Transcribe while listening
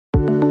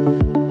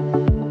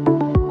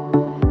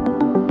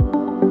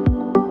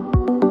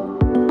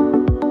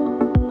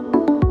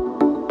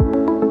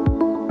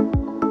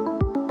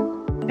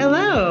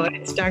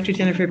Dr.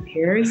 Jennifer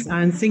Pierce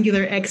on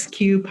Singular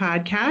XQ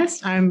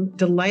podcast. I'm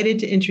delighted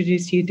to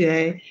introduce you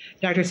today,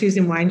 Dr.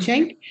 Susan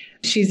Weinschenk.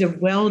 She's a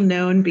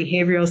well-known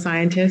behavioral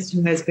scientist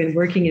who has been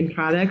working in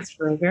products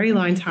for a very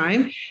long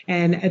time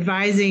and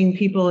advising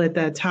people at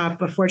the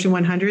top of Fortune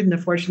 100 and the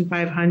Fortune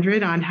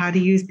 500 on how to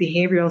use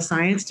behavioral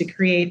science to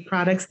create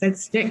products that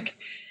stick.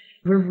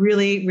 We're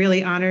really,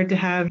 really honored to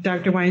have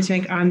Dr.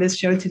 Weinschenk on this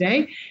show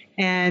today.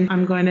 And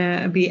I'm going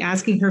to be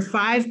asking her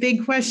 5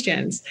 big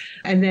questions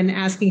and then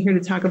asking her to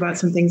talk about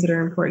some things that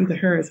are important to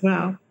her as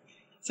well.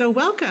 So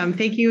welcome.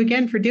 Thank you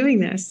again for doing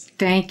this.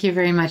 Thank you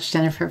very much,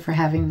 Jennifer, for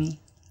having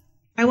me.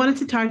 I wanted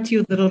to talk to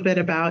you a little bit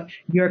about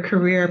your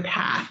career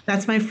path.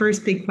 That's my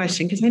first big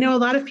question, because I know a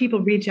lot of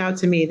people reach out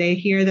to me. They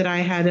hear that I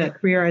had a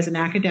career as an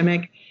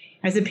academic,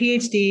 as a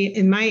PhD.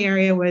 In my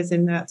area was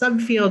in the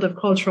subfield of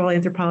cultural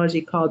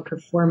anthropology called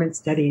performance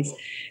studies.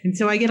 And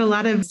so I get a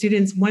lot of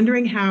students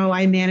wondering how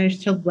I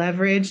managed to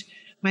leverage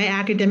my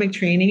academic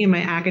training and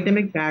my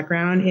academic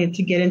background and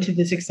to get into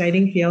this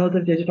exciting field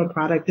of digital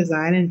product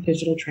design and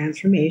digital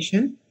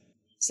transformation.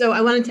 So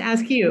I wanted to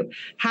ask you,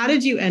 how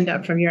did you end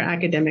up from your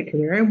academic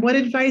career? And what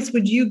advice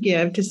would you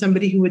give to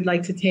somebody who would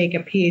like to take a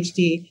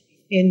PhD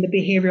in the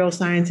behavioral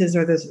sciences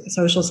or the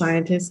social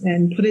sciences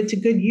and put it to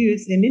good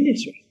use in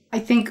industry? I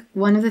think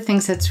one of the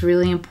things that's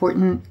really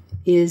important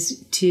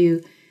is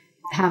to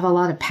have a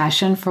lot of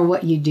passion for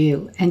what you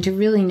do and to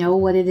really know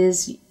what it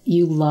is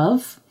you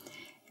love.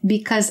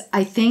 Because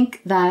I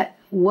think that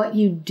what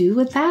you do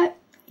with that,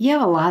 you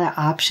have a lot of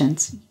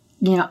options.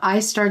 You know,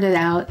 I started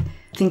out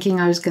thinking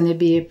I was going to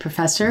be a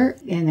professor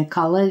in a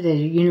college, at a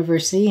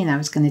university, and I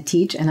was going to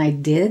teach, and I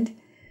did.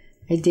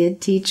 I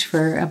did teach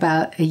for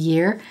about a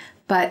year,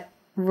 but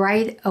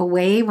right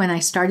away when I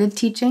started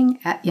teaching,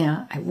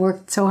 I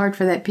worked so hard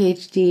for that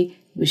PhD,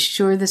 was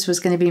sure this was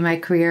going to be my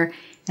career,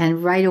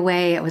 and right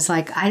away it was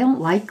like, I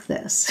don't like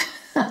this.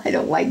 I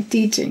don't like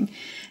teaching.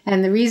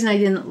 And the reason I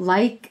didn't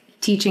like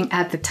teaching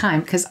at the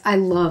time, because I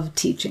love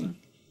teaching,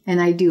 and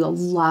I do a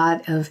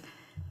lot of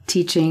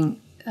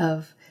teaching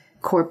of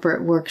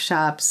corporate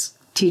workshops,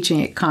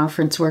 teaching at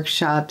conference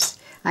workshops.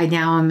 I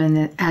now am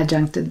an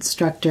adjunct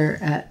instructor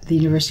at the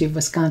University of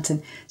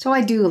Wisconsin. So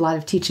I do a lot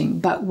of teaching.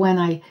 But when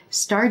I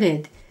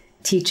started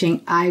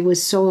teaching, I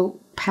was so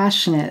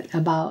passionate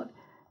about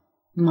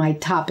my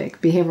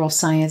topic, behavioral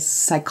science,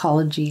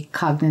 psychology,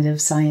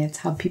 cognitive science,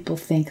 how people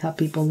think, how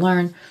people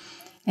learn,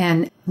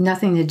 and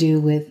nothing to do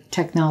with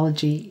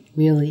technology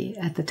really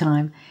at the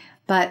time.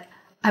 But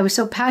I was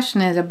so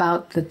passionate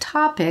about the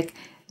topic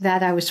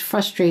that I was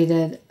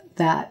frustrated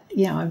that,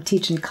 I'm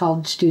teaching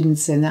college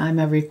students and I'm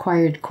a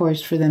required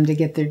course for them to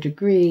get their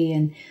degree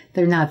and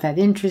they're not that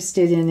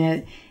interested in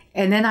it.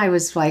 And then I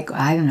was like,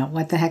 I don't know,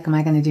 what the heck am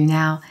I going to do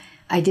now?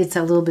 I did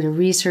a little bit of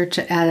research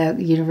at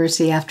a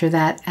university after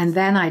that. And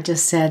then I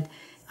just said,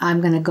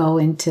 I'm going to go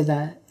into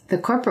the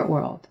corporate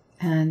world.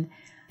 And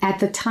at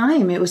the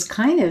time, it was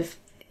kind of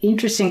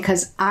interesting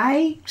because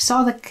I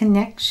saw the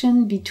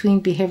connection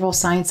between behavioral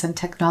science and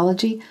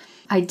technology.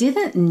 I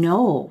didn't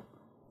know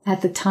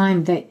at the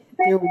time that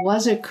there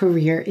was a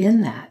career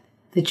in that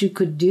you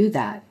could do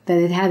that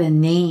it had a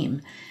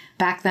name.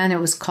 Back then it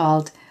was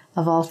called,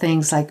 of all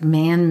things, like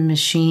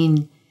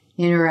man-machine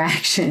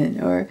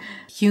interaction or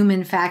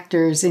human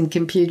factors in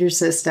computer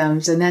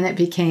systems. And then it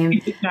became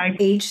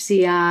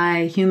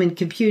HCI,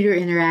 human-computer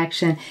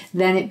interaction.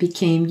 Then it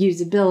became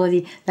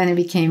usability. Then it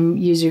became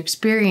user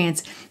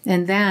experience.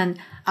 And then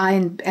I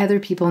and other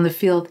people in the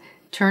field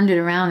turned it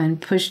around and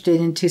pushed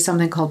it into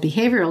something called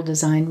behavioral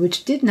design,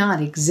 which did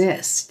not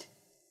exist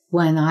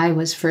when I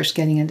was first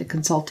getting into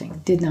consulting.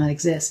 It did not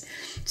exist.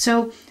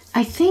 So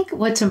I think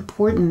what's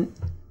important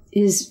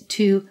is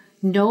to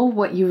know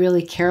what you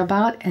really care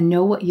about and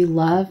know what you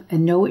love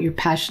and know what you're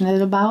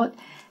passionate about,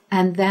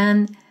 and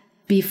then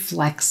be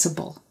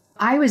flexible.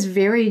 I was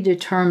very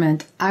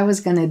determined I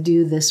was going to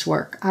do this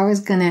work. I was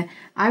going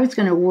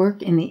to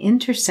work in the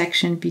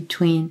intersection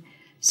between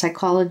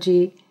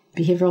psychology,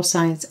 behavioral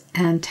science,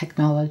 and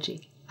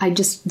technology.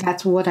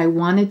 That's what I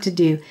wanted to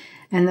do.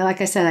 And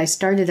like I said, I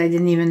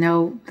didn't even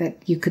know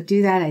that you could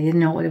do that. I didn't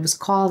know what it was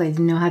called. I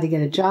didn't know how to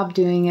get a job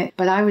doing it.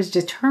 But I was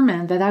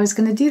determined that I was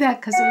going to do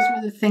that because those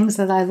were the things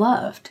that I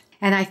loved.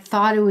 And I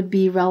thought it would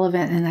be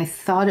relevant and I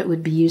thought it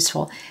would be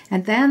useful.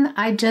 And then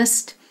I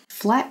just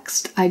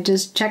flexed. I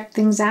just checked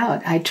things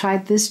out. I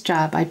tried this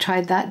job. I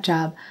tried that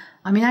job.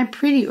 I mean, I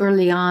pretty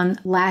early on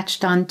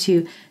latched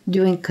onto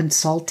doing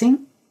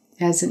consulting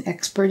as an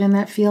expert in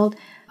that field.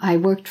 I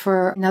worked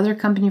for another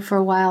company for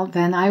a while.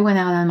 Then I went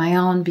out on my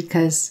own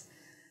because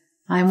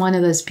I'm one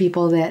of those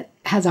people that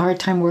has a hard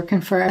time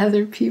working for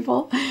other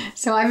people.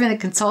 So I've been a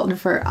consultant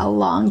for a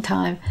long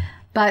time.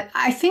 But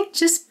I think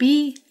just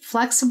be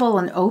flexible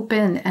and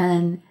open,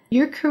 and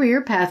your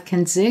career path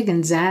can zig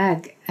and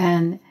zag,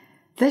 and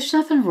there's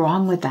nothing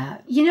wrong with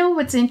that. You know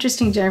what's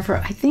interesting, Jennifer?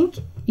 I think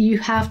you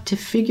have to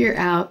figure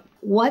out,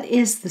 what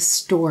is the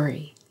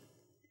story?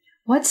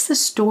 What's the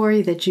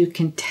story that you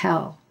can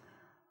tell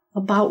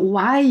about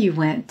why you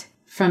went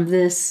from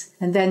this,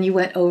 and then you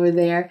went over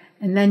there,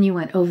 and then you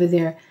went over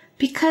there?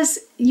 Because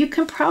you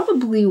can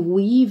probably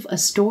weave a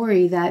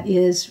story that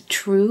is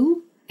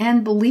true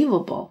and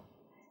believable.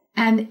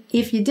 And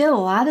if you did a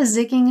lot of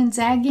zigging and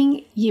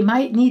zagging, you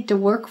might need to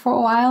work for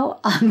a while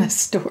on the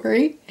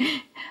story.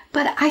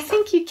 But I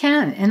think you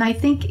can. And I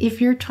think if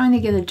you're trying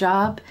to get a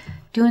job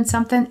doing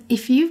something,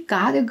 if you've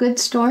got a good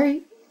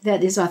story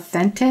that is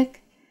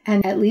authentic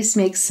and at least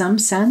makes some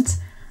sense,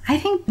 I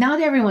think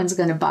not everyone's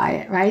going to buy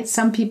it, right?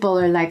 Some people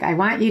are like, I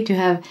want you to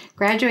have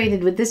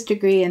graduated with this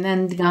degree and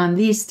then gone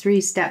these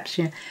 3 steps.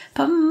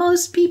 But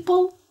most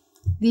people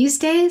these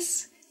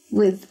days,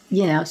 with,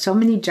 so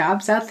many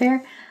jobs out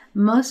there,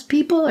 most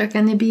people are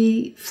going to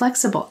be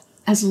flexible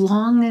as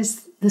long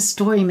as the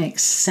story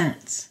makes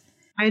sense.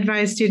 I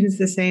advise students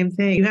the same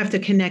thing. You have to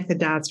connect the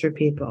dots for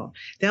people.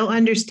 They'll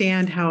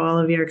understand how all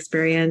of your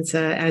experience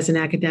as an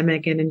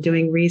academic and in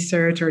doing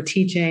research or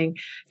teaching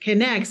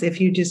connects if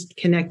you just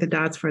connect the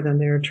dots for them.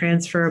 There are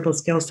transferable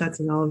skill sets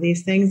and all of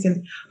these things.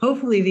 And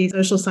hopefully these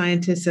social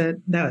scientists,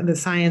 the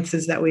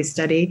sciences that we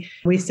study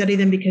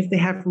them because they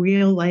have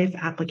real life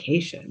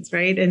applications,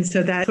 right? And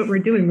so that's what we're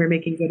doing. We're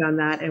making good on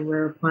that and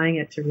we're applying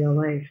it to real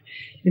life.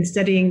 In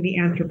studying the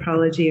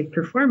anthropology of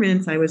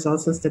performance, I was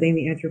also studying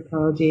the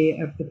anthropology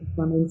of the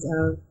performance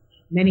of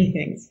many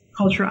things,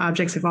 cultural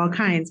objects of all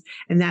kinds.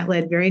 And that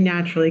led very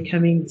naturally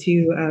coming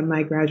to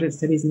my graduate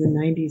studies in the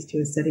 90s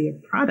to a study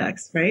of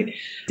products, right?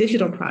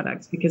 Digital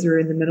products, because we're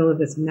in the middle of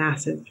this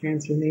massive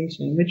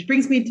transformation, which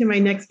brings me to my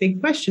next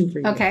big question for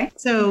you. Okay.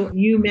 So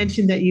you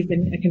mentioned that you've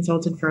been a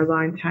consultant for a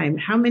long time.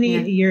 How many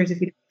years,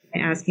 if you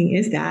don't mind asking,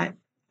 is that?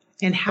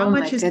 And how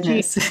much has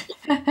changed?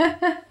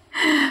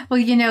 Well,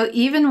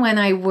 even when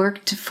I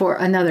worked for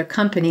another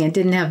company and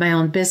didn't have my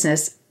own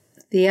business,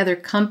 the other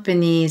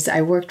companies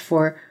I worked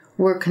for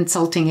were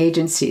consulting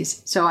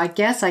agencies. So I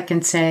guess I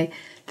can say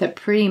that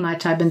pretty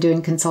much I've been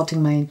doing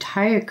consulting my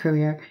entire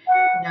career,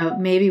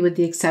 maybe with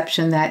the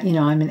exception that,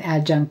 I'm an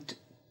adjunct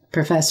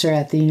professor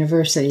at the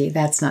university.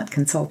 That's not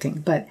consulting.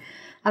 But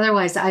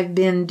otherwise, I've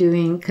been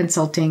doing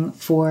consulting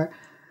for,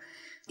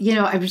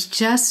 I was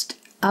just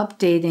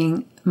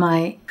updating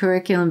my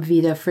curriculum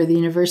vitae for the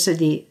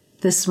university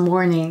this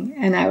morning,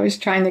 and I was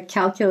trying to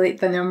calculate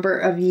the number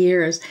of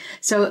years.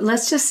 So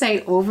let's just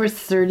say over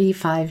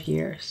 35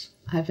 years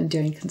I've been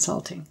doing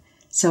consulting.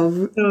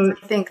 So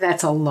I think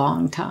that's a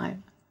long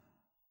time.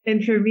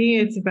 And for me,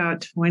 it's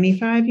about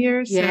 25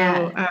 years.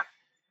 Yeah. So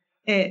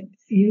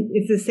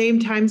it's the same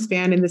time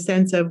span in the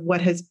sense of what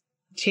has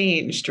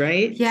changed,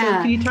 right? Yeah.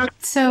 So can you talk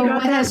about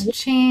what that? has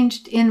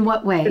changed in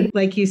what way?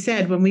 Like you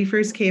said, when we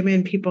first came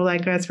in, people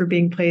like us were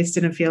being placed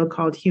in a field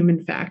called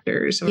human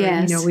factors. Or,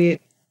 yes. We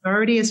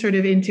already a sort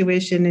of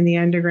intuition in the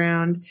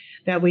underground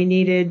that we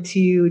needed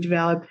to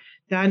develop.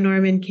 Don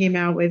Norman came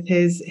out with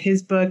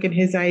his book and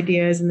his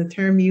ideas and the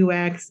term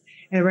UX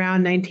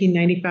around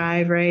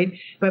 1995, right?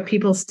 But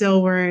people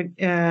still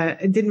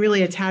didn't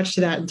really attach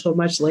to that until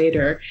much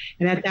later.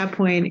 And at that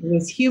point, it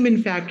was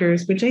human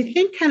factors, which I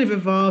think kind of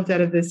evolved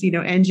out of this,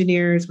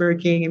 engineers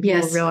working and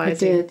people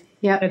realizing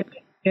that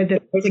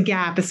there's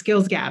a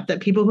skills gap, that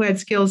people who had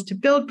skills to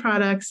build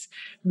products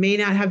may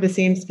not have the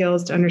same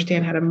skills to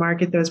understand how to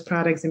market those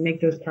products and make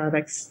those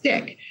products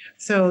stick.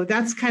 So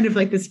that's kind of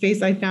like the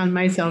space I found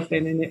myself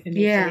in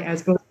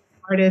as both an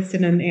artist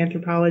and an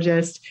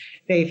anthropologist.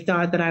 They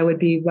thought that I would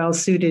be well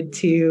suited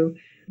to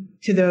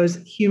those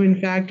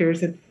human factors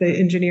that the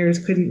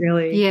engineers couldn't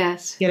really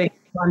get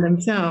on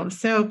themselves.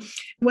 So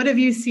what have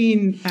you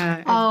seen?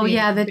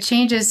 The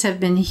changes have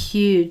been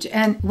huge.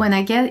 And when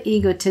I get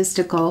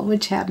egotistical,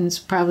 which happens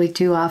probably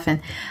too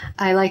often,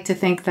 I like to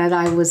think that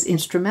I was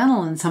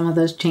instrumental in some of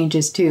those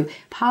changes too.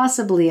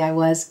 Possibly I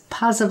was.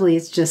 Possibly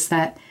it's just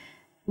that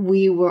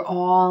we were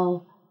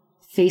all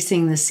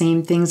facing the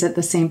same things at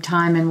the same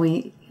time, and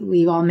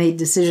we all made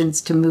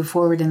decisions to move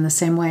forward in the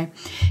same way.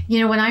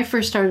 When I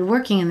first started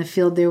working in the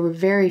field, there were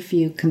very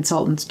few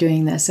consultants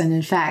doing this. And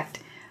in fact,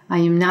 I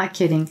am not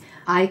kidding,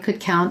 I could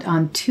count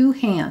on 2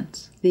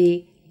 hands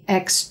the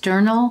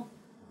external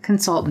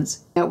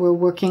consultants that were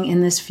working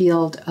in this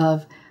field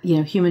of,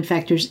 human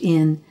factors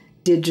in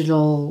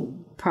digital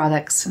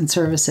products and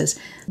services.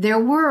 There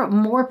were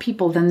more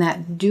people than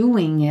that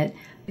doing it.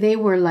 They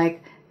were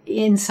like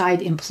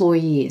inside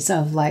employees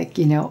of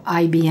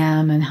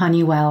IBM and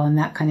Honeywell and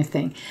that kind of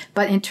thing.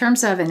 But in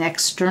terms of an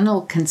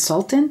external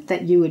consultant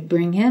that you would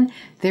bring in,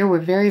 there were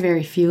very,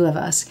 very few of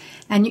us.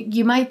 And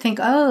you might think,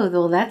 oh,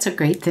 well, that's a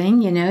great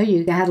thing.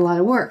 You had a lot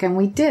of work, and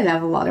we did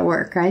have a lot of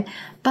work, right?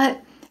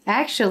 But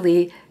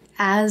actually,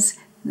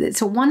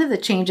 so one of the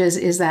changes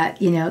is that,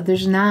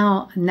 there's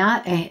now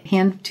not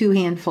 2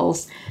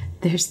 handfuls.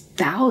 There's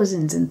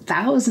thousands and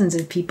thousands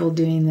of people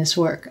doing this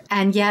work.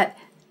 And yet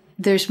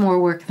there's more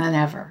work than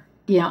ever.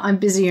 I'm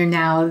busier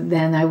now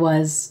than I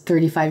was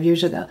 35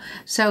 years ago.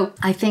 So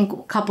I think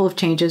a couple of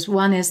changes.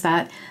 One is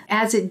that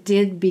as it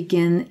did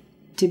begin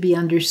to be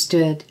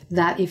understood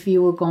that if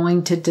you were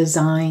going to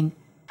design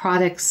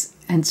products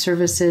and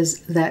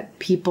services that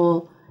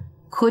people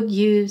could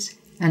use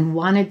and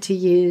wanted to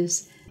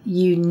use,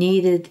 you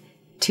needed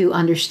to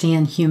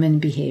understand human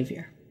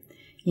behavior.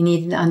 You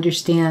needed to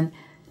understand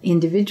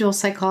individual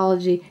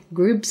psychology,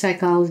 group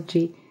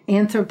psychology,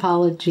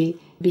 anthropology,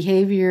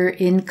 behavior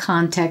in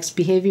context,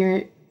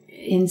 behavior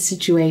in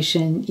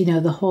situation,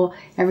 the whole,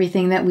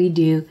 everything that we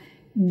do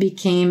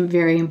became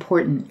very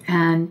important.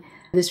 And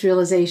this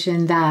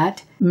realization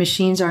that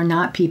machines are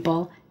not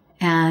people.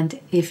 And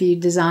if you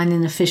design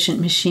an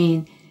efficient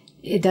machine,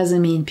 it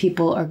doesn't mean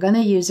people are going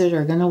to use it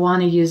or going to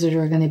want to use it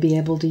or going to be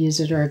able to use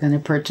it or are going to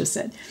purchase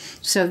it.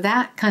 So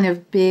that kind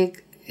of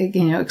big,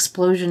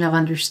 explosion of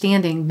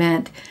understanding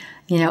meant,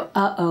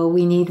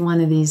 we need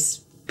one of these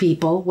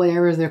people,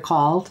 whatever they're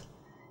called,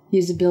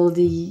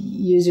 usability,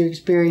 user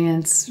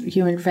experience,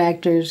 human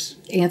factors,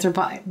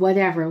 anthropology,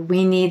 whatever,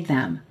 we need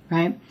them,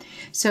 right?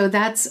 So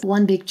that's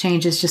one big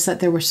change, is just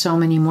that there were so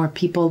many more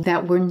people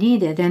that were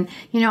needed. And,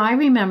 I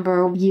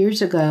remember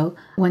years ago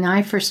when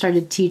I first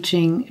started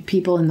teaching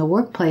people in the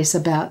workplace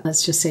about,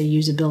 let's just say,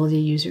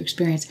 usability, user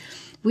experience,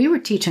 we were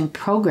teaching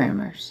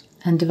programmers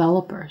and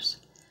developers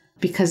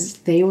because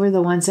they were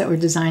the ones that were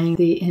designing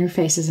the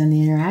interfaces and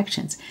the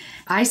interactions.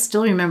 I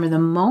still remember the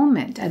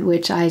moment at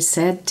which I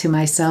said to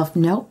myself,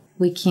 nope,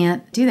 we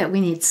can't do that. We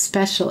need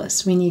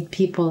specialists. We need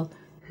people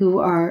who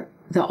are,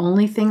 the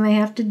only thing they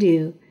have to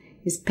do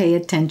is pay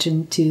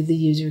attention to the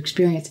user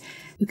experience.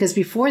 Because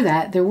before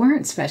that, there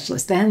weren't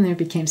specialists. Then there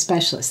became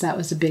specialists. That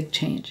was a big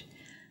change.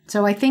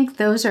 So I think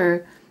those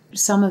are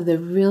some of the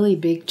really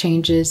big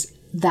changes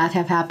that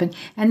have happened.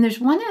 And there's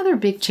one other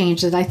big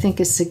change that I think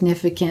is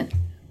significant,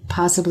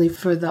 possibly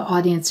for the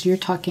audience you're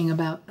talking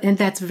about, and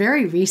that's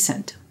very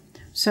recent.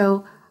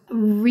 So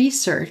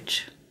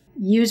research,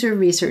 user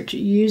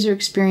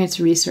experience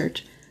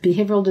research,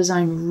 behavioral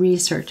design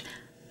research,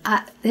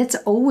 it's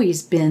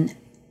always been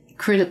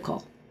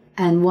critical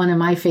and one of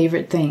my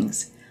favorite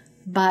things.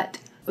 But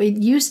it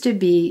used to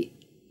be,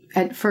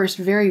 at first,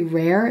 very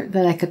rare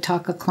that I could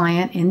talk a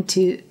client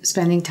into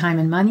spending time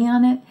and money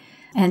on it.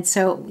 And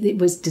so it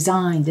was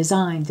design,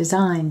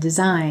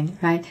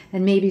 right?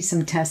 And maybe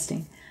some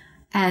testing.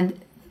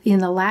 And in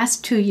the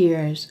last 2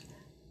 years,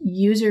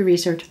 user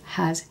research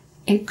has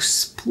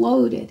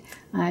exploded.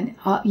 And,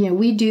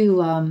 we do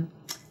a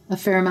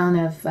fair amount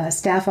of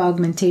staff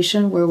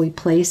augmentation where we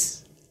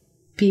place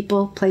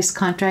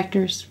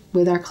contractors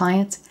with our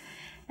clients.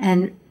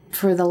 And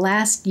for the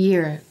last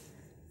year,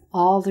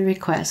 all the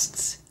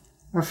requests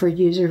are for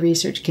user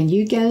research. Can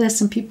you get us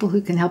some people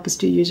who can help us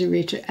do user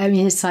research? I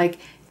mean, it's like,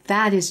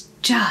 that is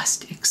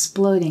just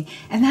exploding.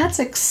 And that's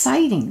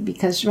exciting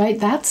because, right,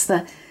 that's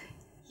the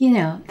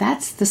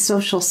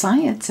social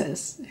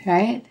sciences,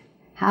 right?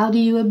 How do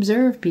you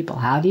observe people?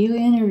 How do you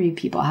interview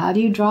people? How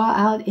do you draw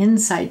out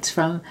insights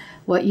from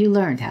what you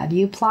learned? How do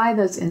you apply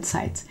those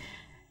insights?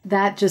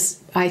 That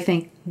just, I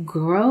think,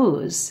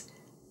 grows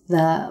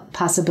the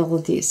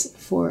possibilities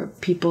for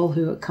people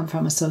who come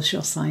from a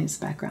social science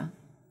background.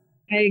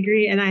 I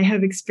agree. And I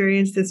have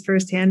experienced this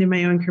firsthand in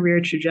my own career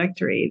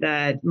trajectory,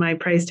 that my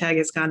price tag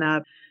has gone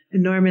up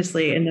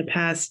enormously in the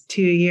past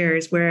 2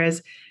 years,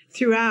 whereas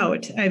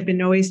throughout, I've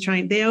been always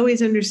they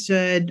always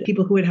understood,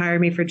 people who would hire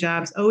me for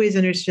jobs always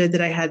understood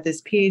that I had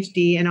this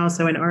PhD and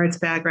also an arts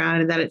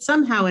background and that it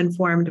somehow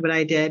informed what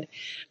I did.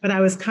 But I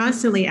was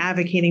constantly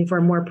advocating for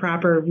a more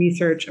proper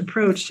research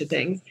approach to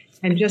things.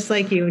 And just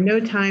like you, no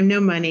time,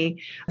 no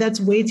money. That's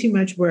way too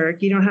much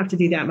work. You don't have to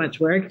do that much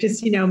work.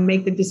 Just,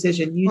 make the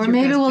decision. Or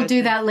maybe we'll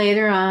do that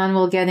later on.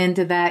 We'll get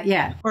into that.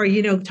 Yeah. Or,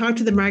 talk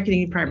to the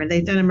marketing department.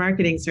 They've done a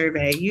marketing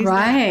survey. Use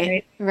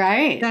that,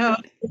 right.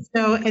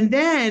 So, and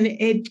then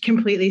it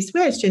completely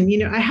switched. And,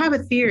 I have a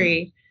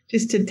theory,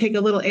 just to take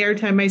a little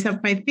airtime myself.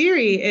 My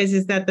theory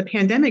is that the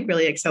pandemic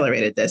really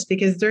accelerated this,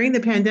 because during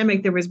the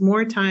pandemic, there was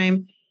more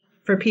time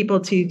for people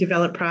to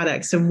develop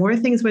products. So more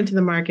things went to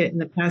the market in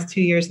the past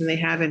 2 years than they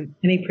have in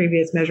any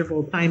previous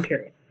measurable time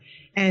period.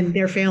 And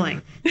they're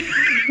failing.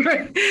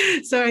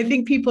 So I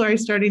think people are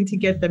starting to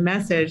get the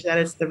message that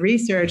it's the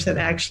research that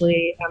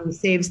actually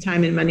saves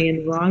time and money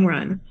in the long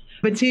run.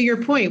 But to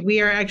your point, we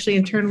are actually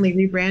internally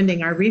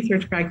rebranding our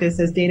research practice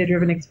as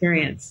data-driven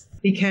experience,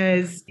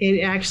 because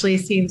it actually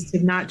seems to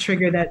not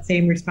trigger that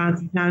same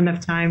response of not enough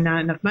time,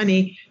 not enough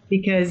money,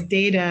 because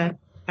data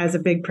has a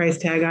big price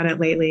tag on it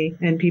lately,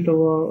 and people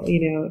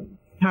will,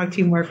 talk to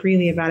you more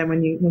freely about it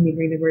when you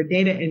bring the word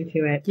data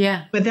into it.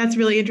 Yeah. But that's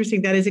really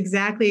interesting. That is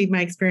exactly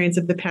my experience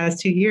of the past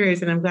 2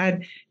 years. And I'm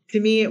glad, to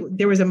me,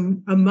 there was a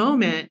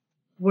moment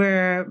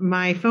where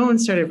my phone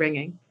started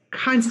ringing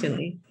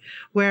constantly,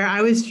 where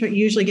I was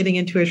usually getting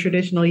into a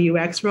traditional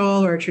UX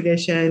role or a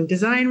tradition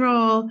design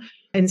role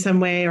in some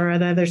way or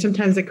another,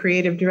 sometimes a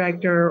creative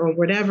director or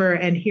whatever.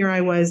 And here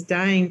I was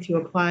dying to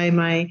apply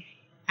my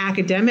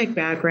academic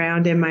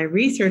background and my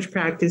research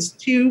practice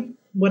to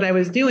what I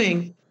was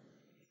doing.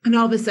 And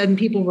all of a sudden,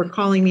 people were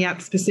calling me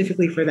up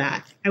specifically for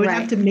that. I would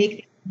have to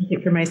make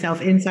it for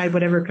myself inside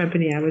whatever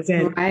company I was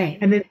in. Right.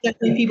 And then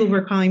suddenly people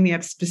were calling me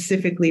up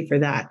specifically for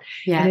that.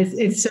 Yeah. And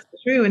it's so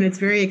true. And it's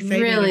very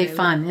exciting. Really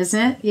fun, isn't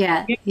it?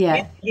 Yeah.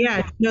 Yeah.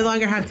 Yeah. No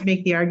longer have to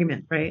make the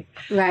argument, right?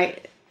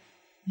 Right.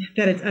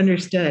 That it's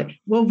understood.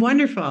 Well,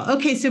 wonderful.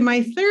 Okay. So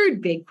my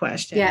third big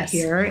question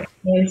here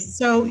is,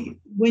 so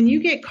when you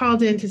get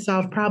called in to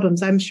solve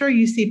problems, I'm sure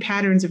you see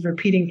patterns of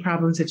repeating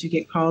problems that you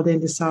get called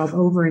in to solve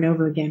over and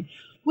over again.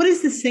 What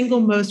is the single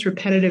most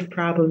repetitive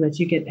problem that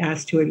you get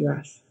asked to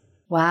address?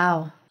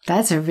 Wow,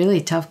 that's a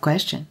really tough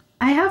question.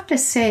 I have to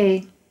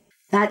say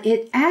that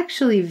it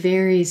actually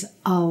varies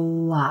a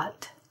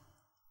lot.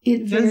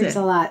 It varies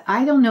a lot.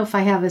 I don't know if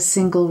I have a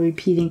single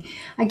repeating.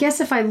 I guess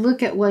if I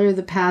look at what are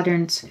the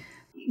patterns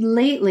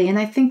lately, and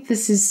I think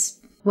this is,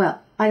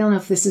 well, I don't know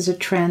if this is a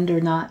trend or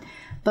not,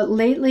 but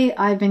lately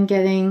I've been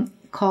getting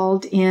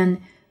called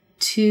in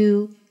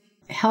to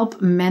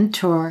help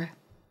mentor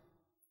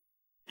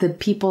the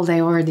people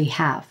they already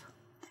have.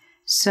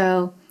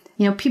 So,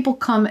 people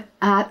come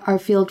at our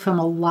field from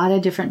a lot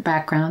of different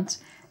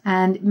backgrounds.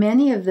 And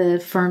many of the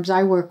firms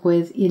I work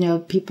with,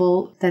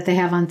 people that they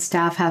have on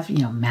staff have,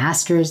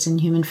 masters in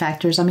human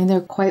factors. I mean,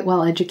 they're quite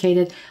well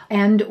educated,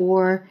 and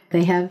or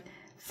they have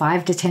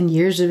 5 to 10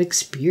 years of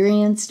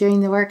experience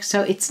doing the work.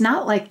 So it's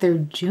not like they're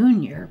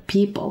junior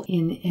people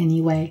in any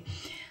way.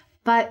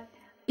 But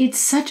it's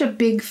such a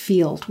big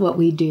field, what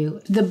we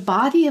do. The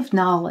body of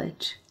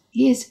knowledge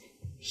is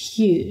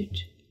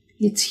huge.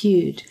 It's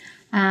huge.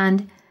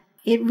 And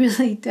it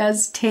really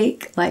does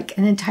take like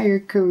an entire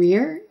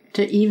career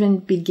to even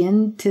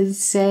begin to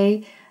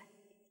say,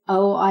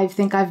 oh, I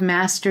think I've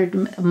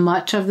mastered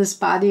much of this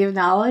body of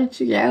knowledge.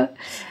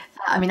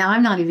 I mean,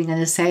 I'm not even going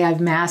to say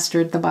I've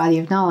mastered the body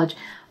of knowledge.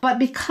 But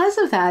because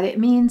of that, it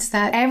means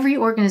that every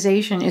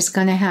organization is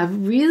going to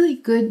have really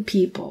good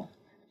people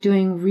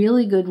doing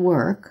really good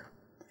work,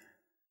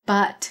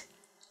 but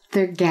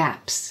there are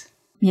gaps.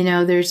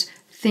 There's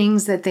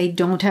things that they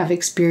don't have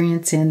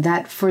experience in,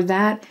 that for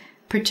that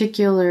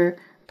particular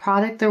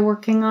product they're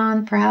working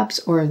on, perhaps,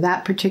 or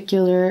that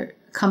particular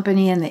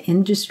company and the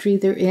industry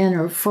they're in,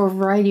 or for a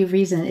variety of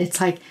reasons.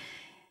 It's like,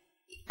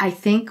 I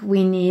think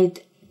we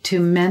need to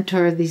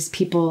mentor these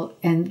people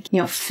and,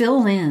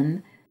 fill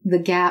in the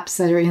gaps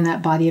that are in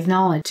that body of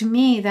knowledge. To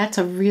me, that's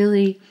a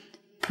really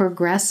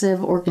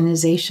progressive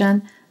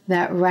organization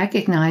that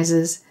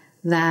recognizes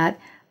that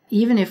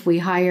even if we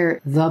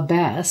hire the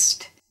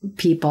best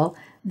people,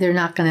 they're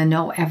not going to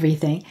know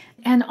everything.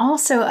 And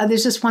also,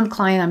 there's just one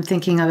client I'm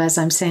thinking of as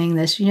I'm saying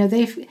this.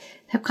 They've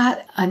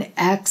got an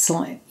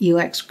excellent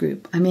UX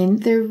group. I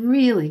mean, they're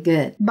really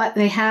good. But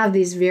they have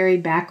these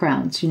varied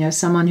backgrounds.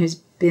 Someone who's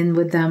been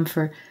with them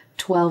for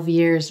 12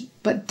 years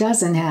but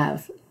doesn't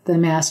have the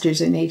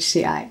master's in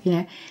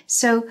HCI.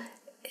 So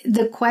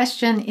the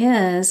question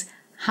is,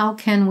 how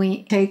can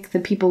we take the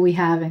people we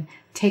have and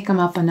take them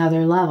up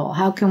another level?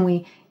 How can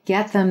we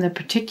get them the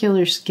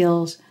particular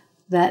skills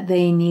that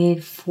they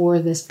need for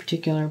this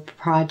particular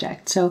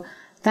project? So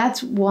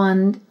that's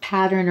one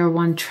pattern or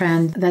one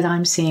trend that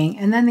I'm seeing.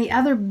 And then the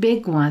other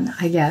big one,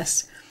 I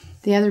guess,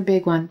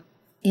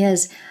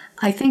 is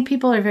I think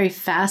people are very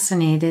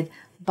fascinated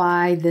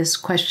by this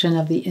question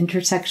of the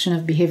intersection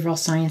of behavioral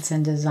science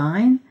and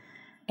design.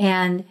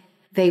 And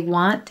they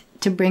want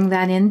to bring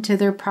that into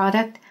their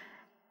product.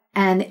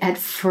 And at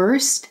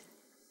first,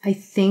 I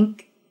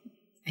think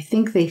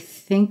they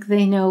think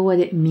they know what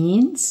it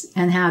means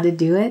and how to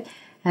do it.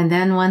 And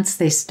then once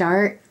they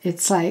start,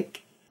 it's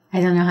like,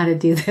 I don't know how to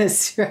do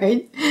this,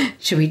 right?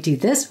 Should we do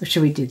this? Or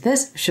should we do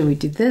this? Or should we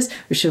do this?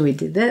 Or should we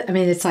do this? I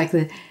mean, it's like,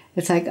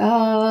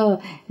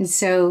 oh. And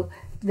so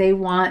they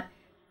want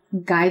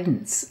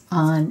guidance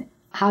on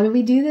how do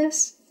we do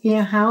this?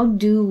 How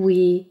do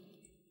we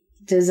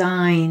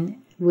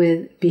design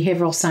with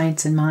behavioral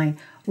science in mind?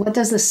 What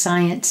does the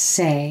science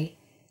say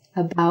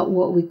about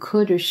what we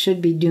could or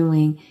should be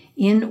doing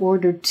in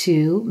order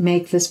to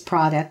make this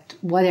product,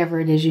 whatever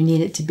it is you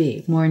need it to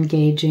be, more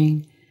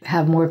engaging,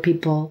 have more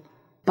people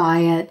buy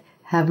it,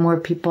 have more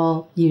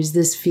people use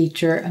this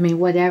feature? I mean,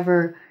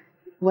 whatever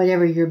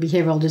your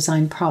behavioral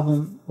design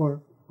problem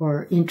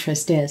or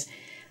interest is.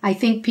 I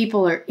think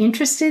people are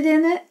interested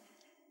in it,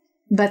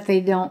 but they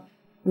don't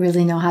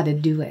really know how to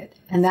do it.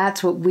 And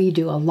that's what we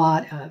do a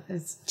lot of,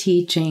 is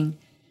teaching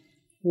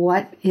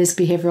what is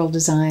behavioral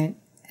design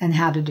and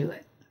how to do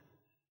it.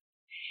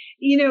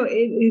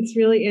 It's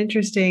really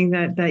interesting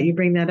that you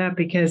bring that up,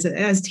 because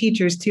as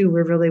teachers too,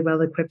 we're really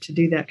well equipped to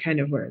do that kind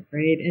of work,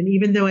 right? And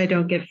even though I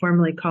don't get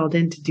formally called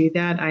in to do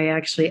that, I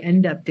actually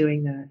end up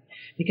doing that,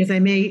 because I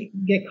may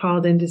get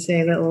called in to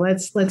say, well,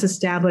 let's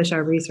establish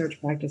our research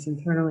practice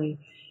internally.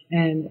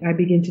 And I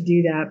begin to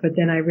do that. But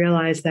then I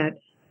realize that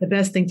the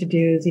best thing to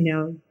do is,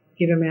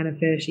 give a man a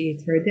fish, he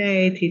eats for a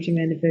day, teach a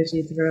man to fish, he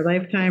eats for a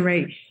lifetime,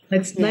 right?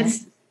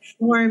 Let's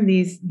form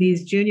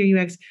these junior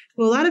UX.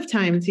 Well, a lot of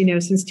times,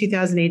 since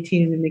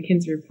 2018 in the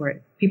McKinsey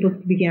report, people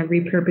began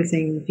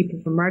repurposing people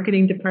from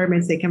marketing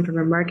departments. They come from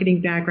a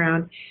marketing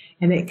background,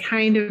 and it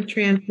kind of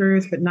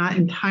transfers, but not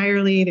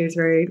entirely. There's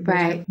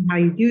how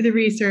you do the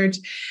research.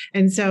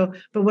 And so,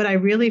 but what I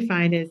really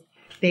find is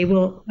they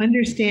will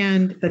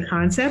understand the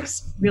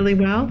concepts really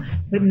well,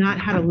 but not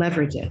how to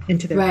leverage it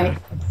into their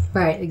practice.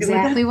 Right.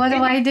 Exactly. What do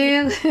I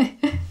do?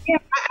 Yeah,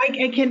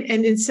 I can.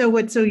 And so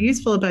what's so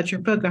useful about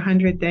your book,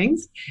 100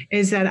 Things,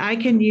 is that I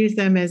can use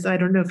them as, I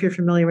don't know if you're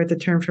familiar with the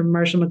term from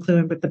Marshall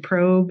McLuhan, but the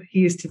probe. He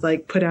used to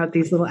put out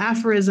these little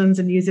aphorisms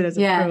and use it as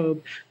a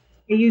probe.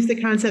 I use the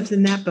concepts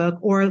in that book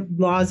or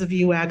laws of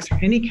UX or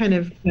any kind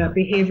of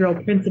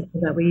behavioral principle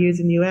that we use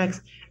in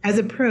UX as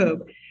a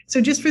probe.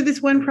 So just for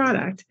this one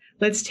product,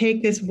 let's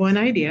take this one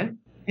idea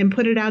and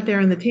put it out there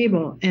on the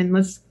table and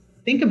let's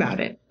think about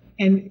it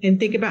and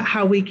think about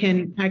how we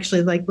can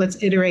actually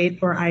let's iterate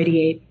or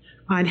ideate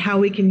on how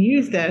we can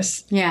use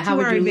this. Yeah, how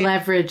would you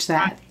leverage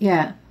that?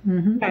 Yeah.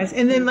 Mm-hmm. Yes,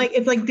 and then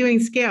it's like doing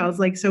scales.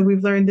 So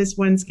we've learned this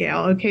one scale.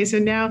 Okay, so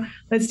now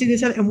let's do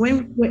this other,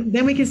 and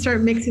then we can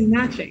start mixing,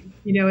 matching.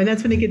 And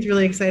that's when it gets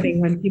really exciting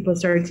when people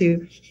start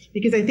to,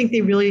 because I think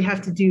they really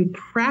have to do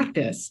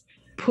practice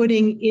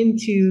putting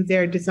into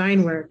their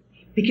design work.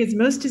 Because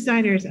most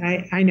designers,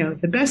 I know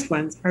the best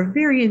ones are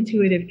very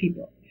intuitive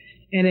people.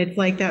 And it's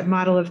like that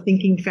model of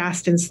thinking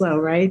fast and slow,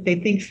 right? They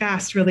think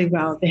fast really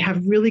well. They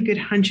have really good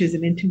hunches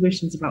and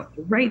intuitions about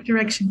the right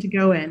direction to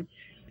go in.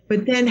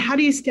 But then how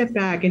do you step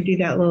back and do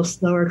that little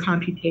slower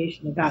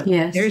computation about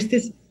there's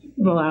this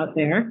principle out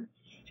there.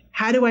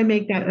 How do I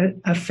make that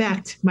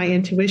affect my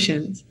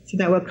intuitions so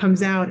that what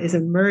comes out is a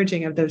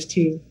merging of those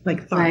two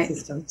thought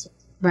systems?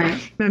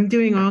 Right. I'm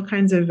doing all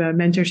kinds of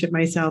mentorship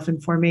myself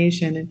and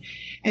formation.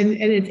 And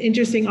it's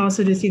interesting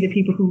also to see the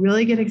people who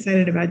really get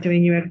excited about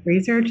doing UX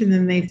research and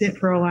then they sit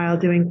for a while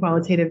doing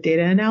qualitative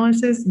data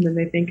analysis and then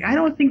they think, I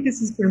don't think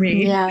this is for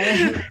me.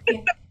 Yeah.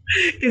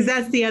 Because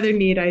that's the other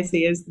need I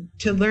see is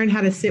to learn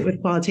how to sit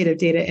with qualitative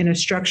data in a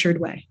structured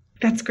way.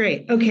 That's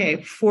great.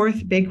 Okay,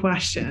 fourth big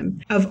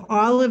question. Of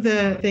all of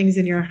the things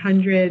in your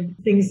 100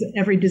 things that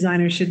every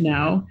designer should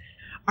know,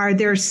 are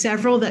there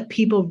several that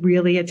people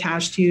really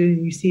attach to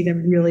and you see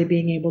them really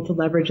being able to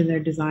leverage in their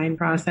design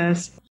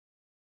process?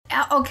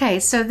 Okay,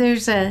 so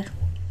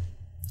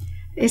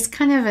it's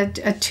kind of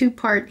a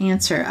two-part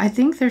answer. I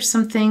think there's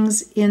some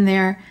things in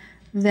there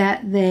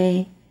that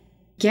they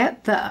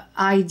get the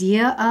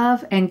idea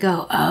of and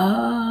go,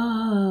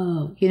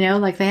 oh,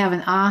 like they have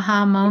an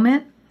aha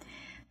moment.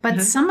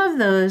 But some of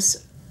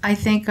those, I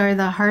think, are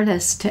the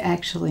hardest to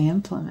actually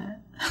implement.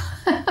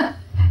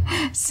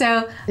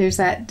 So there's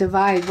that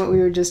divide, what we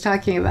were just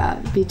talking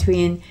about,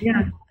 between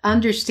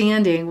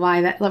understanding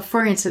why that,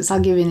 for instance, I'll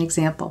give you an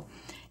example.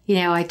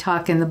 I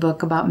talk in the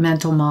book about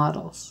mental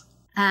models.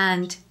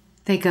 And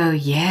they go,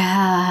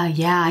 yeah,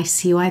 I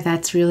see why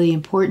that's really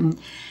important.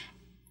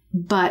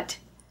 But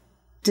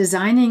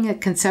designing a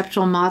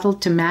conceptual model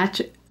to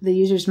match the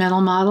user's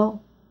mental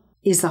model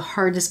is the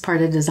hardest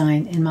part of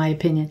design, in my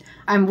opinion.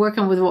 I'm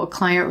working with a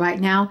client right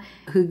now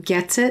who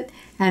gets it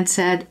and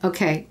said,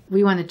 okay,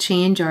 we want to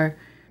change our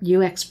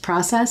UX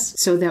process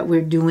so that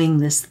we're doing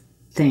this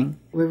thing.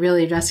 We're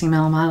really addressing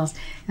mental models.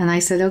 And I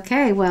said,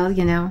 okay, well,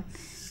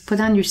 put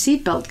on your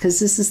seatbelt because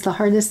this is the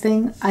hardest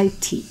thing I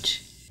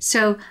teach.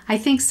 So I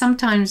think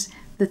sometimes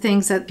the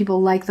things that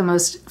people like the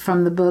most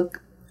from the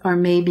book are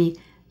maybe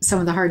some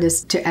of the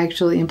hardest to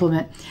actually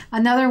implement.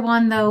 Another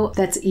one, though,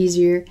 that's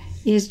easier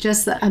is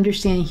just the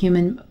understanding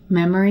human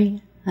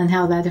memory and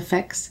how that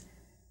affects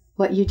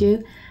what you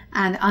do,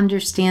 and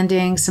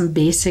understanding some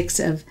basics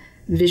of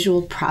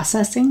visual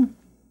processing.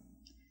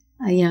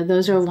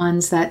 Those are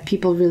ones that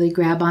people really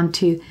grab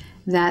onto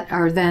that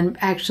are then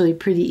actually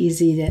pretty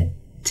easy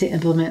to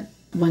implement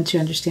once you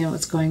understand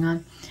what's going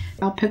on.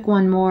 I'll pick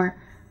one more,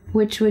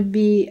 which would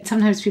be,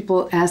 sometimes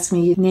people ask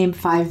me, name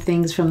 5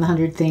 things from the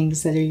 100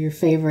 things that are your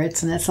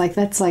favorites. And that's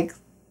like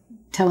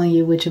telling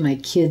you which of my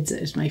kids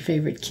is my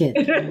favorite kid.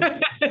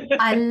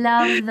 I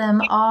love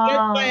them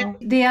all.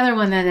 The other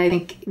one that I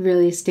think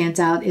really stands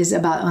out is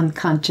about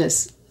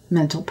unconscious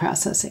mental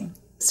processing.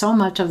 So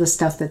much of the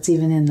stuff that's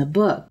even in the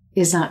book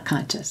is not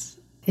conscious.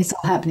 It's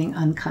all happening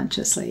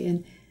unconsciously.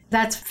 And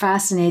that's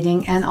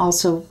fascinating and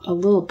also a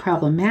little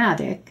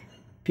problematic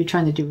if you're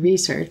trying to do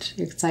research.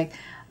 It's like,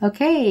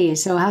 okay,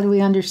 so how do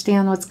we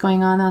understand what's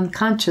going on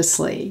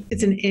unconsciously?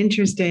 It's an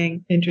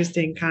interesting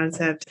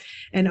concept.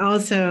 And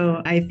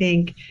also, I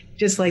think,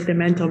 just like the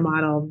mental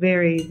model,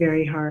 very,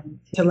 very hard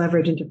to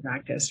leverage into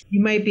practice.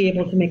 You might be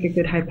able to make a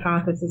good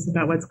hypothesis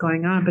about what's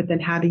going on, but then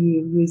how do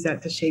you use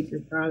that to shape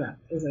your product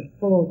is a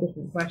whole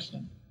different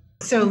question.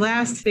 So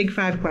last big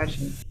 5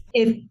 questions.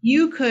 If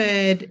you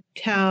could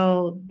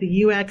tell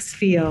the UX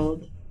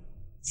field,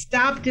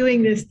 stop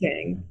doing this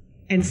thing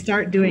and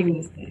start doing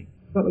this thing,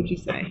 what would you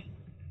say?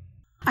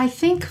 I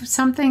think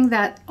something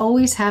that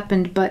always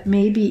happened, but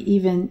maybe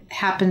even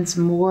happens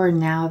more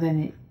now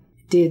than it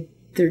did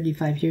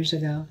 35 years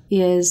ago,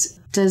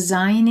 is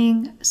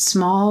designing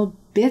small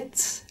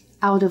bits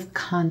out of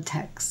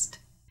context.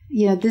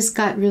 This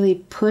got really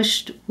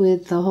pushed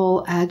with the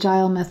whole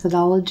agile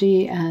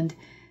methodology and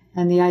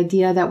the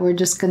idea that we're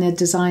just going to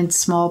design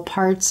small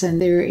parts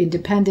and they're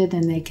independent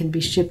and they can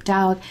be shipped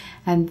out.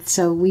 And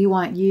so we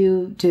want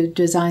you to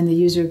design the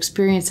user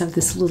experience of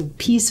this little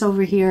piece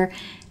over here.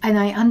 And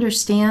I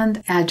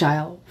understand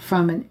agile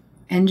from an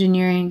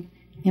engineering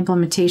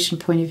implementation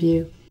point of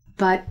view,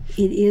 but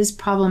it is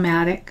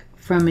problematic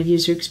from a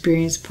user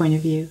experience point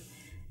of view.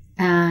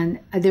 And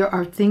there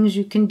are things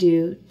you can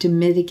do to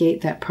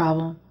mitigate that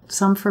problem.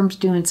 Some firms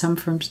do and some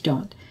firms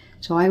don't.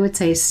 So I would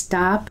say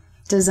stop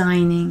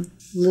designing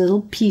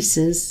little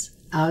pieces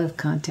out of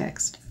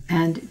context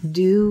and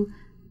do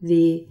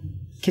the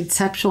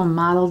conceptual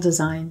model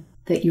design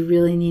that you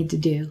really need to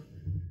do.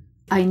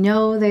 I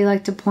know they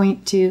like to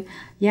point to,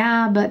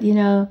 yeah, but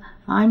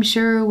I'm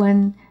sure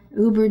when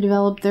Uber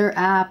developed their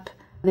app,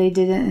 they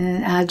did it in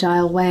an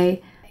agile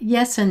way.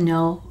 Yes and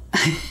no,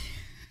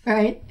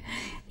 right?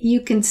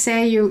 You can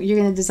say you're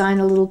going to design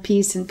a little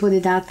piece and put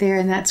it out there,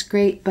 and that's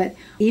great. But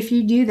if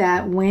you do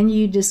that, when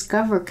you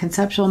discover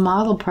conceptual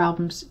model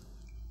problems,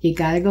 you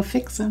got to go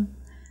fix them.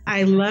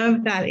 I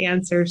love that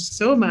answer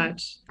so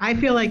much. I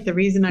feel like the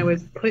reason I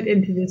was put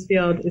into this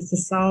field is to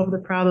solve the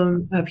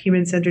problem of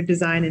human-centered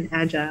design and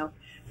agile.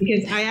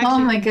 Because I actually... Oh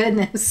my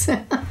goodness.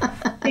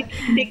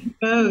 think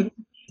both.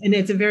 And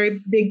it's a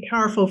very big,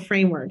 powerful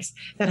frameworks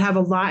that have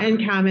a lot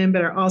in common,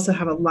 but also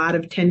have a lot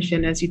of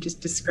tension, as you just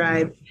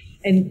described.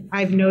 And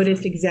I've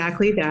noticed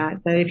exactly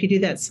that if you do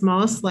that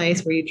small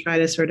slice where you try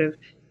to sort of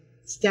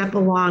step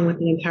along with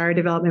the entire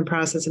development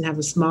process and have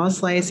a small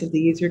slice of the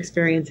user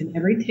experience in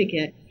every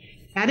ticket,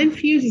 that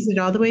infuses it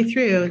all the way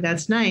through.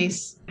 That's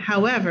nice.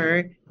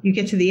 However, you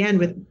get to the end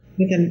with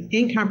an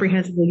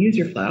incomprehensible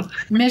user flow.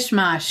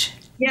 Mishmash.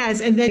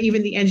 Yes. And then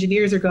even the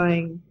engineers are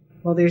going,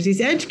 well, there's these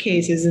edge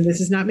cases and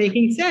this is not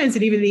making sense.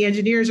 And even the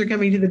engineers are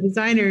coming to the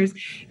designers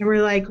and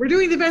we're like, we're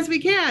doing the best we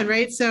can,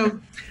 right? So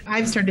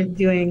I've started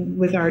doing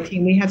with our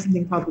team, we have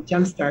something called the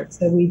Jumpstart.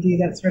 So we do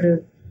that sort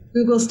of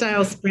Google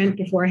style sprint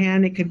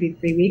beforehand. It could be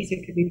 3 weeks,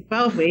 it could be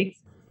 12 weeks,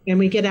 and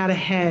we get out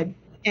ahead.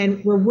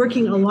 And we're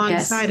working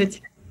alongside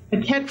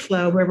a tech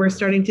flow where we're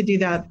starting to do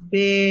that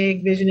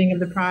big visioning of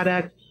the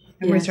product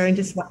and we're starting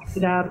to slice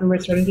it up and we're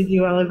starting to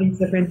do all of these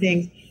different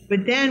things.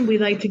 But then we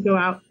like to go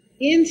out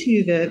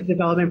into the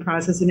development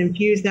process and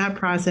infuse that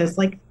process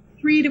like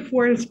 3 to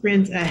 4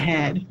 sprints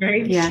ahead,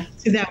 right? Yeah.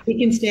 So that we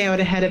can stay out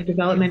ahead of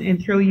development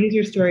and throw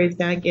user stories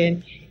back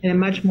in a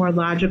much more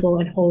logical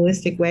and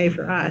holistic way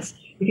for us.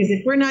 Because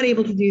if we're not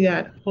able to do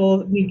that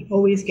we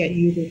always get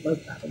user flow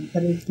problems.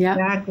 That is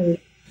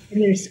exactly.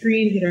 And there's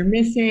screens that are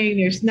missing.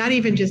 There's not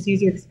even just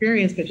user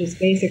experience, but just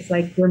basics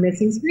like we're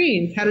missing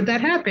screens. How did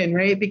that happen,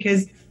 right?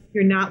 Because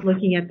you're not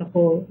looking at the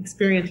whole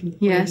experience from the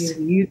point of view of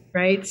the user,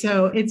 right?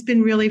 So it's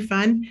been really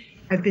fun.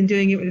 I've been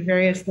doing it with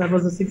various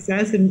levels of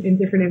success in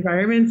different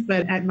environments,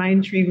 but at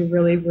Mindtree,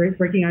 we're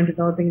working on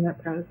developing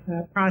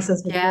that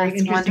process. Yeah,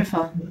 it's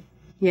wonderful.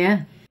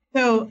 Yeah.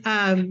 So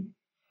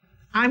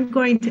I'm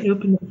going to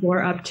open the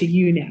floor up to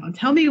you now.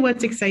 Tell me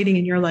what's exciting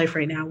in your life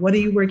right now. What are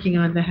you working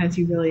on that has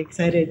you really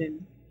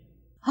excited?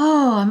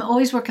 Oh, I'm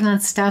always working on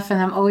stuff and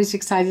I'm always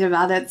excited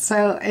about it.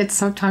 So it's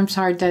sometimes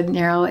hard to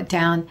narrow it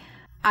down.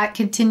 I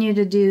continue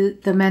to do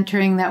the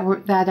mentoring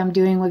that I'm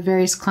doing with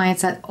various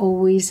clients. That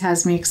always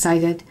has me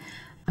excited.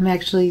 I'm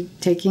actually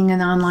taking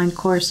an online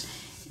course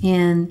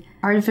in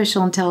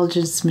artificial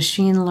intelligence,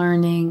 machine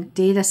learning,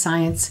 data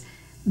science,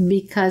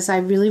 because I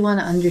really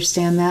want to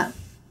understand that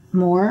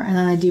more and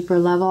on a deeper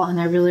level. And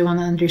I really want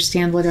to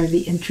understand what are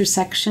the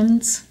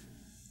intersections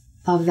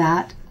of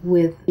that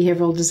with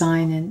behavioral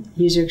design and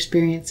user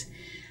experience.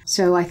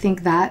 So I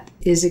think that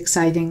is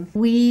exciting.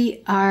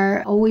 We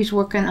are always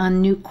working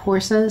on new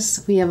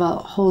courses. We have a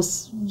whole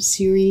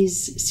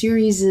series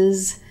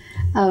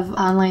of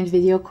online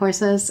video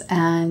courses,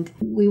 and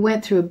we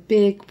went through a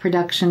big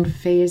production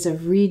phase of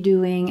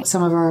redoing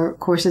some of our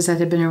courses that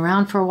had been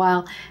around for a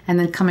while and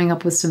then coming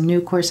up with some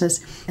new courses,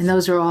 and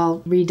those are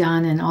all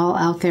redone and all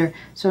out there.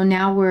 So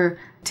now we're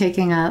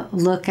taking a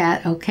look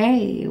at,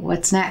 okay,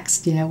 what's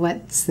next?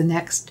 What's the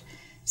next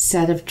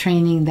set of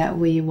training that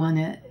we want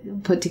to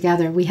put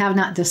together? We have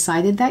not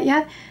decided that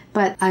yet,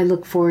 but I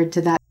look forward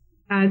to that.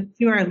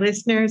 To our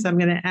listeners, I'm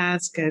going to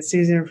ask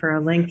Susan for a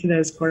link to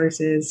those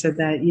courses so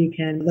that you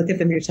can look at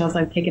them yourselves.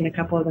 I've taken a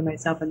couple of them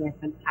myself and they're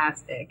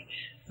fantastic.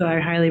 So I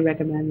highly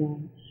recommend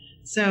them.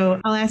 So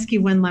I'll ask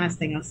you one last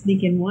thing. I'll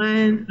sneak in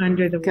one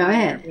under the Go wire,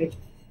 ahead.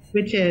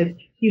 which is,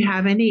 do you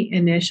have any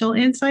initial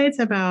insights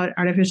about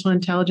artificial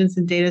intelligence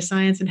and data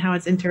science and how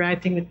it's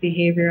interacting with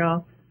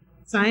behavioral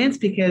science?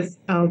 Because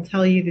I'll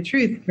tell you the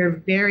truth,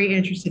 we're very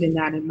interested in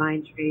that in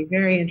Mindtree,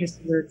 very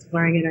interested. We're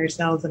exploring it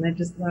ourselves. And I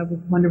just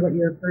wonder what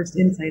your first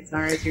insights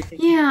are as you're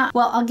thinking. Yeah,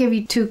 well, I'll give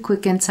you 2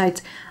 quick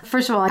insights.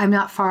 First of all, I'm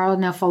not far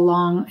enough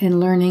along in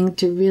learning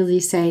to really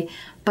say,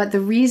 but the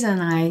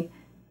reason I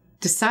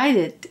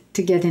decided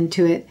to get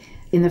into it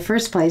in the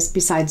first place,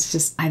 besides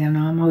just, I don't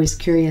know, I'm always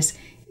curious,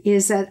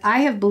 is that I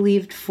have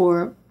believed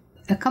for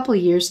a couple of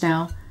years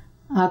now,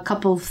 a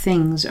couple of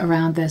things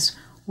around this.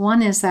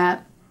 One is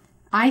that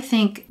I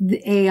think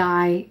the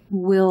AI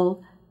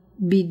will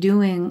be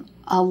doing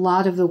a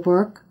lot of the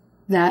work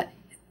that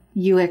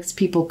UX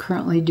people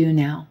currently do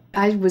now.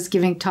 I was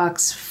giving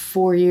talks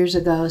 4 years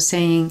ago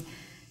saying,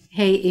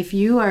 hey, if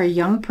you are a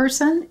young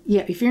person,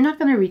 if you're not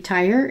going to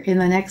retire in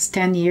the next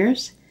 10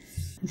 years,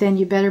 then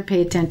you better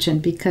pay attention,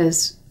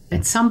 because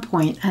at some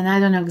point, and I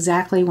don't know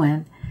exactly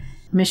when,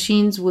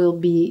 machines will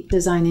be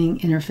designing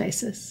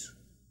interfaces.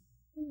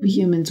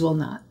 Humans will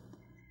not.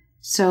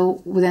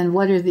 So then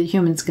what are the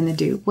humans going to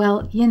do?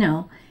 Well,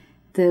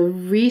 the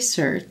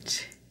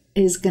research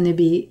is going to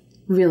be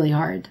really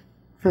hard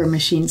for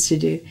machines to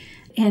do.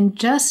 And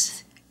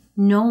just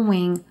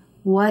knowing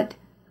what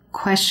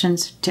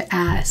questions to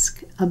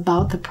ask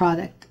about the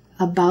product,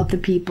 about the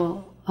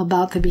people,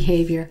 about the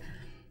behavior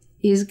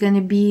is going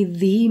to be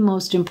the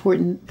most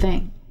important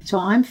thing. So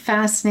I'm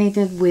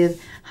fascinated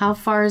with how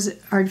far is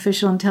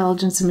artificial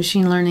intelligence and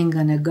machine learning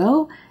going to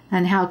go,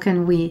 and how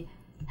can we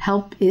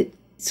help it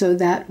so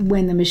that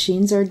when the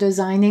machines are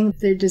designing,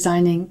 they're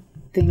designing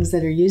things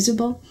that are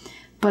usable.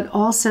 But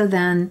also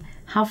then,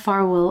 how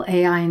far will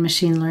AI and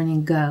machine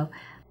learning go?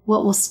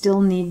 What will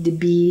still need to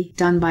be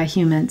done by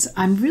humans?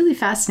 I'm really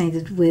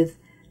fascinated with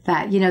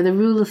that. You know, the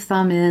rule of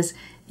thumb is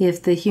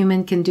if the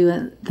human can do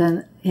it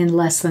then in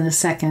less than a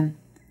second,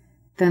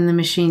 then the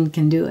machine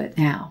can do it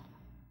now.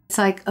 It's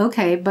like,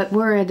 okay, but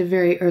we're at a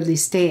very early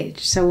stage.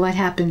 So what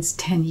happens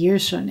 10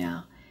 years from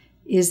now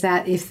is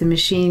that if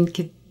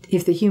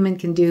the human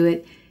can do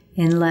it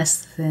in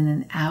less than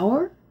an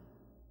hour,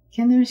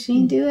 can the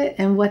machine do it?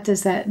 And what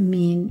does that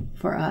mean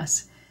for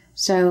us?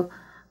 So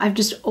I've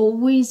just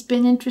always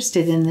been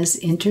interested in this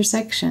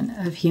intersection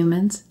of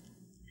humans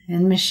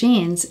and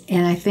machines.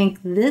 And I think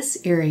this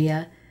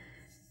area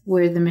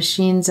where the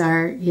machines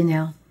are, you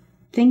know,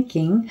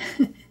 thinking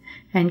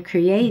and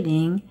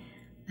creating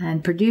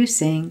and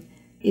producing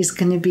is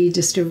going to be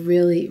just a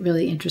really,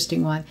 really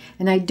interesting one.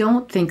 And I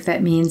don't think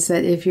that means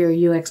that if you're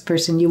a UX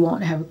person, you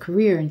won't have a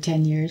career in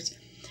 10 years.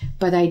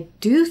 But I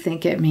do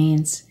think it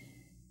means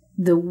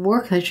the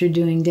work that you're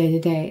doing day to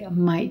day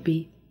might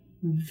be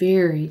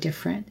very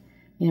different.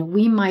 You know,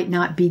 we might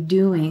not be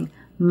doing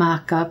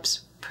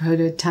mock-ups,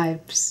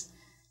 prototypes,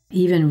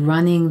 even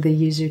running the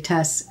user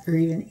tests or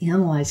even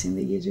analyzing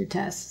the user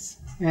tests,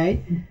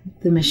 right?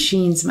 The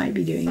machines might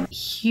be doing it.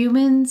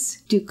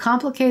 Humans do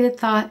complicated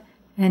thought,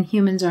 and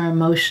humans are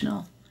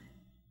emotional.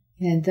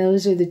 And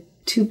those are the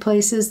two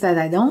places that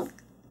I don't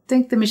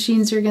think the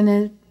machines are going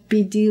to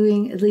be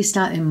doing, at least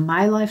not in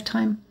my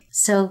lifetime.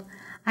 So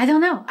I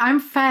don't know. I'm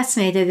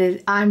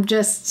fascinated. I'm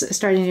just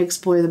starting to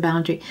explore the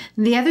boundary.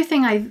 And the other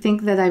thing I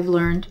think that I've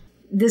learned,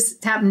 this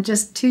happened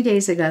just 2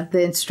 days ago.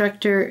 The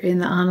instructor in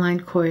the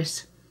online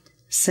course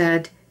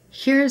said,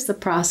 here's the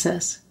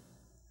process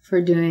for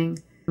doing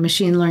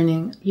machine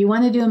learning. You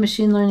want to do a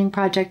machine learning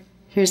project?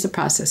 Here's the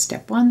process.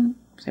 Step 1,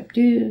 step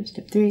 2,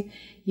 step 3.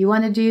 You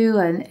want to do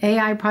an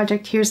AI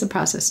project? Here's the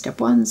process. Step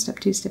 1, step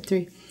 2, step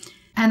 3.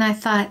 And I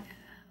thought,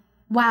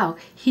 wow,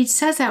 he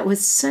says that with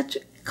such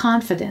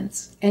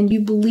confidence, and you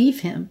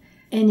believe him.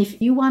 And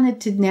if you wanted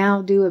to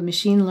now do a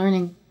machine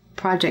learning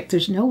project,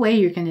 there's no way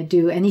you're going to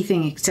do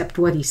anything except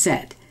what he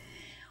said.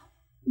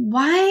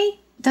 Why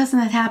doesn't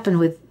that happen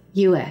with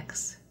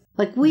UX?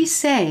 Like we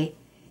say,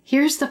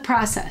 here's the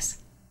process.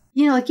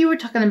 You know, like you were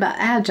talking about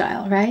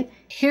agile, right?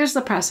 Here's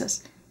the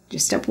process.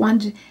 Just step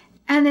 1.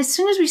 And as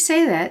soon as we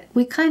say that,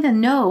 we kind of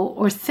know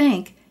or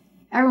think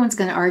everyone's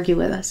going to argue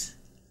with us.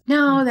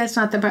 No, that's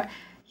not the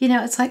you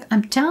know, it's like,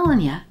 I'm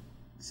telling you,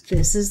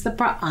 this is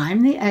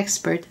I'm the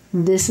expert.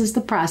 This is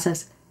the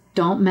process.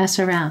 Don't mess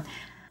around.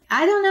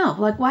 I don't know.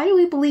 Like, why do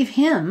we believe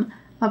him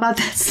about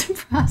that's the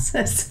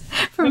process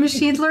for a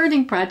machine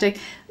learning project?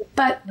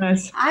 But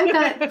nice. I've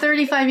got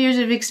 35 years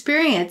of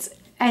experience,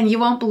 and you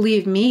won't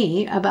believe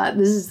me about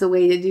this is the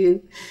way to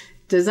do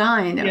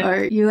design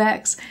or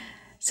UX.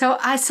 So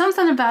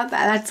something about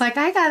that. It's like,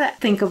 I got to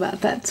think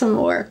about that some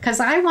more, because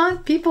I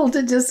want people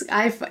to just,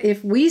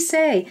 if we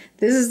say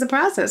this is the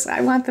process,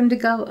 I want them to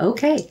go,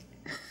 okay.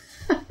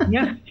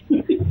 Yeah.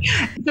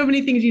 So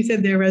many things you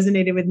said there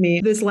resonated with me.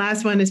 This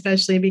last one,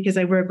 especially because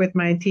I work with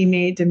my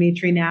teammate,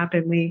 Dimitri Knapp,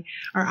 and we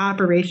are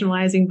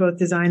operationalizing both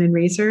design and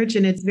research.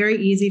 And it's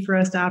very easy for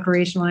us to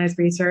operationalize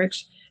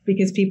research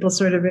because people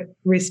sort of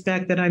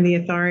respect that I'm the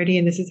authority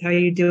and this is how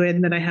you do it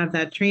and that I have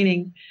that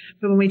training.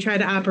 But when we try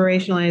to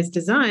operationalize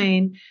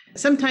design,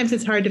 sometimes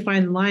it's hard to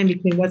find the line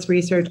between what's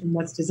research and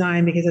what's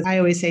design, because as I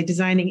always say,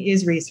 designing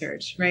is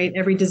research, right?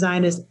 Every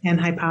design is an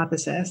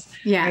hypothesis.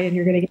 Yeah. Right? And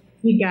you're going to get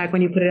feedback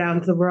when you put it out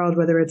into the world,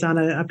 whether it's on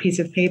a piece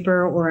of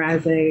paper or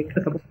as a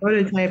clickable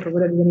prototype or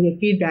whatever, you're going to get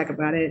feedback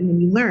about it and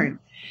then you learn.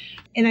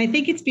 And I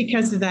think it's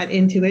because of that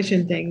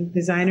intuition thing.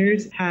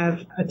 Designers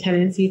have a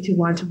tendency to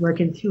want to work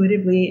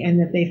intuitively,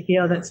 and that they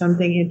feel that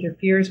something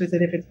interferes with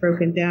it if it's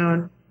broken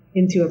down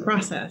into a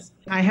process.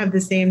 I have the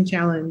same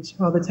challenge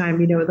all the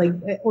time, you know, like,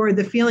 or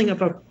the feeling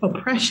of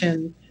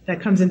oppression that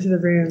comes into the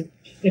room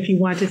if you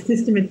want to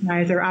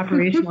systematize or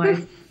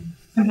operationalize.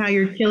 Somehow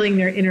you're killing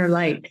their inner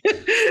light,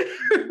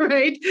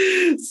 right?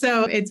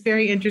 So it's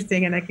very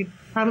interesting, and I could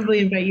probably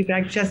invite you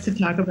back just to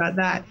talk about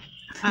that.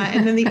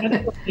 And then the other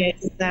thing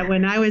is that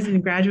when I was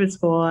in graduate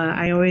school,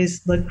 I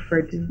always looked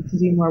to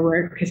do more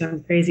work because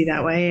I'm crazy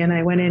that way. And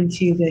I went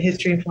into the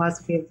history and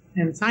philosophy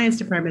and science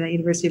department at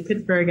University of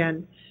Pittsburgh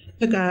and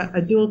took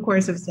a dual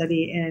course of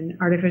study in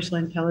artificial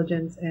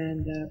intelligence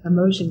and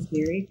emotions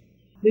theory.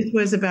 This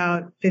was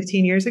about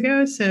 15 years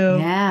ago. So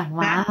yeah,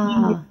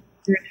 wow.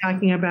 We were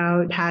talking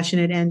about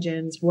passionate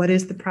engines. What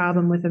is the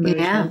problem with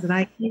emotions?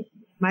 Yeah. And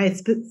my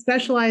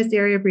specialized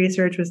area of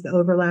research was the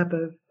overlap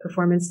of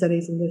performance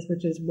studies in this,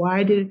 which is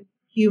why did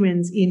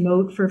humans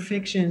emote for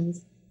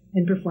fictions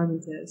and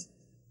performances?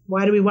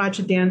 Why do we watch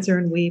a dancer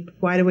and weep?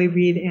 Why do we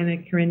read Anna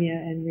Karenina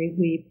and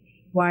weep?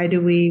 Why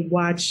do we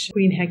watch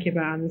Queen Hecuba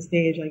on the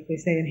stage, like they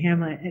say in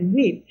Hamlet, and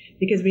weep?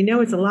 Because we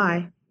know it's a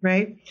lie,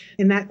 right?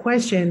 And that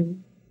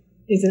question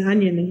is an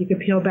onion that you could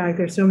peel back.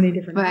 There's so many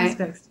different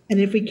aspects. And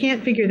if we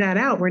can't figure that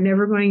out, we're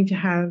never going to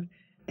have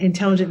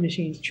intelligent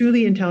machines,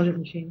 truly intelligent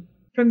machines.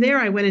 From there,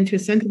 I went into a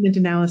sentiment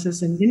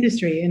analysis in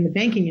the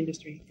banking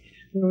industry,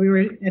 where we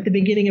were at the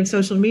beginning of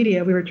social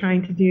media. We were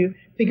trying to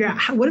figure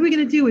out what are we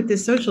going to do with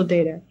this social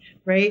data,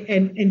 right?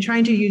 And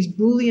trying to use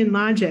Boolean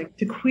logic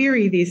to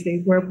query these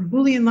things, where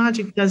Boolean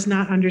logic does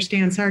not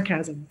understand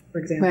sarcasm, for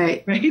example.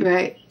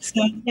 Right. So,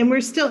 and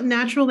we're still,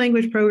 natural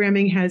language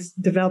programming has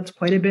developed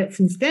quite a bit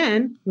since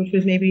then, which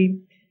was maybe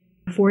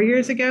 4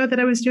 years ago that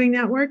I was doing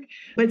that work.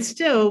 But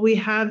still, we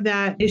have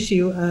that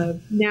issue of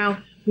now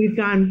we've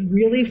gone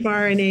really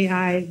far in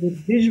AI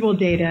with visual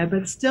data,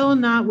 but still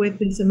not with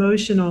this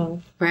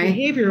emotional,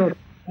 behavioral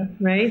data,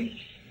 right?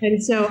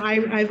 And so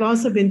I've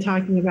also been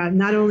talking about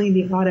not only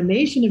the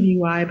automation of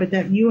UI, but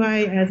that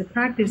UI as a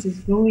practice is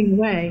going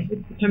away.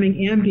 It's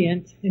becoming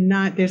ambient and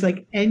not, there's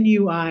like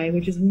NUI,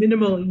 which is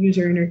minimal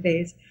user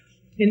interface.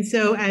 And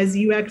so as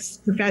UX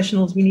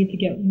professionals, we need to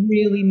get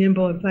really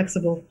nimble and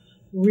flexible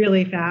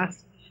really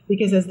fast.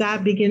 Because as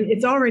that begins,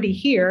 it's already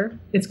here.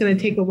 It's going to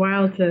take a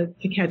while to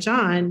catch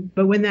on.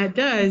 But when that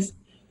does,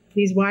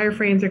 these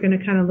wireframes are going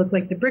to kind of look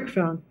like the brick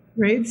phone,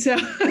 right? So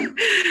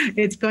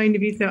it's going to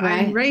be,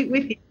 I'm right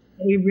with you.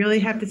 We really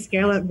have to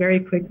scale up very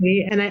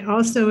quickly. And I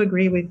also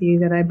agree with you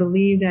that I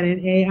believe that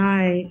in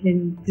AI,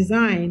 in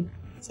design,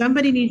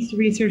 somebody needs to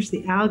research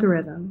the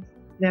algorithms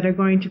that are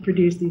going to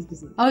produce these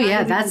designs. Oh,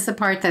 yeah, that's the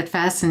part that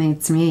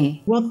fascinates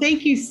me. Well,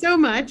 thank you so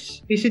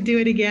much. We should do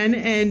it again.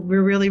 And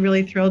we're really,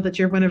 really thrilled that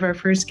you're one of our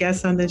first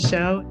guests on this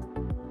show.